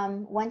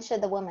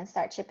should the woman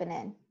start chipping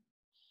in?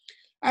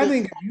 I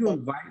think if you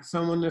invite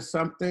someone to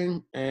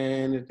something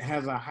and it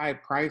has a high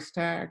price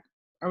tag,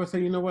 I would say,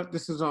 you know what,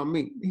 this is on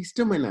me. He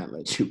still may not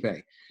let you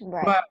pay.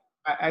 Right. But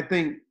I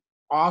think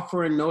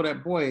offer and know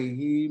that, boy,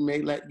 he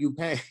may let you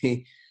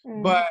pay.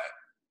 But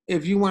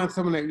if you want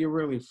someone that you're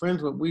really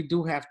friends with, we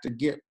do have to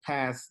get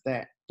past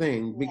that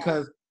thing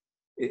because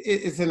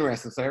it's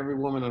interesting. So every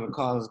woman on the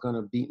call is going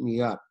to beat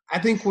me up. I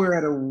think we're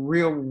at a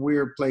real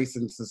weird place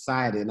in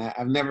society. And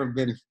I've never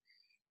been...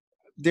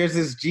 There's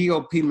this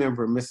GOP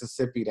member in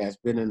Mississippi that's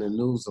been in the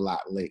news a lot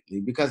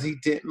lately because he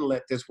didn't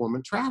let this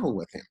woman travel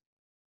with him.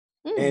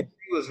 And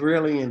she was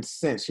really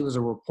incensed. She was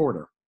a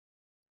reporter.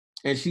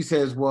 And she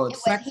says, well,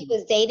 he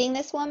was dating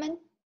this woman?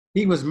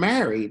 He was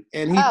married.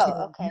 And he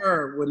told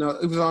her, when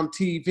it was on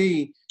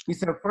TV, he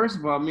said, first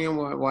of all, me and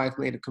my wife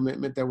made a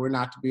commitment that we're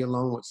not to be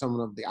alone with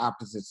someone of the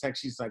opposite sex.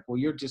 She's like, well,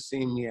 you're just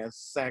seeing me as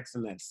sex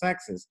and that's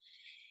sexist.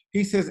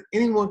 He says,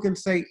 anyone can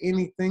say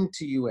anything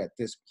to you at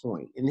this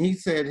point. And he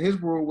said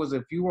his rule was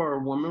if you are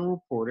a woman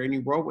reporter and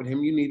you wrote with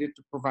him, you needed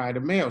to provide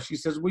a male. She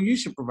says, well, you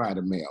should provide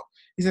a male.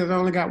 He says, I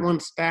only got one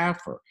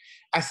staffer.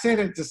 I said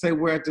it to say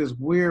we're at this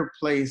weird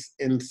place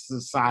in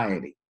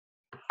society.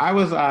 I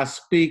was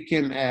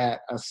speaking at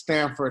a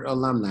Stanford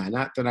alumni,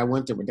 not that I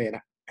went there, but they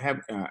had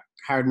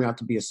hired me out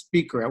to be a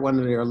speaker at one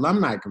of their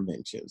alumni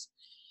conventions.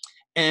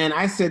 And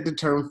I said the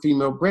term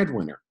female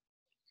breadwinner.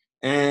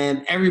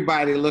 And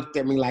everybody looked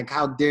at me like,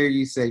 how dare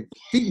you say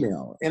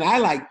female? And I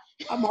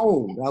I'm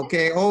old,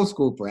 okay, old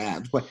school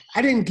perhaps, but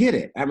I didn't get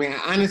it. I mean,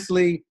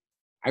 honestly,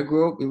 I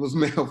grew up, it was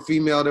male,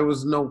 female, there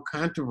was no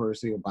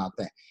controversy about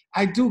that.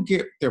 I do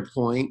get their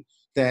point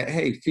that,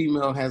 hey,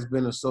 female has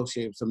been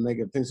associated with some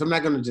negative things. So I'm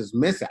not going to just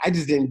miss it. I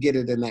just didn't get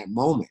it in that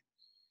moment.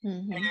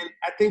 Mm-hmm. And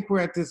I think we're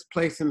at this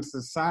place in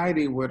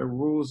society where the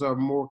rules are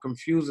more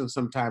confusing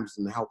sometimes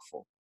than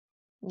helpful.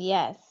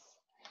 Yes.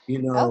 You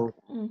Okay. know,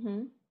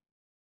 Mm-hmm.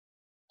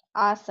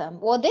 Awesome.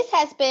 Well, this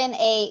has been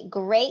a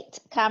great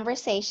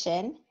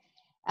conversation.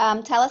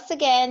 Tell us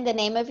again the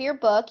name of your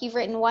book. You've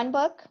written one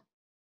book?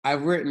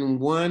 I've written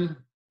one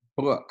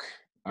book.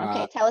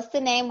 Okay, tell us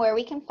the name, where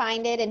we can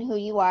find it, and who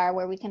you are,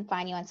 where we can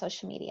find you on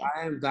social media.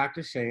 I am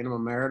Dr. Shane. I'm a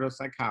marital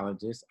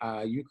psychologist.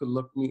 You could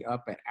look me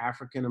up at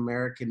African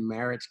American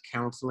Marriage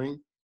Counseling.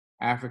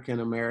 African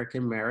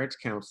American Marriage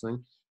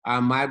Counseling.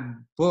 My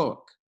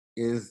book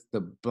is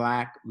The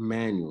Black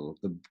Manual.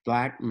 The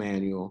Black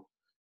Manual: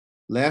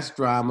 Less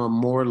Drama,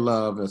 More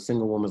Love, A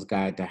Single Woman's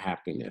Guide to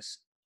Happiness.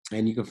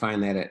 And you can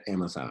find that at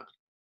Amazon.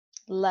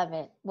 Love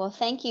it. Well,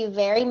 thank you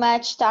very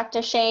much,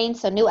 Dr. Shane.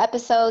 So new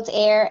episodes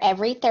air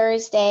every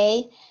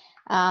Thursday.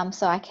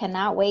 So I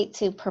cannot wait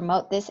to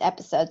promote this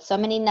episode. So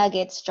many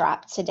nuggets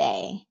dropped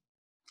today.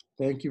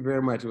 Thank you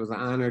very much. It was an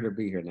honor to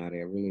be here,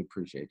 Nadia. I really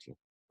appreciate you.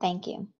 Thank you.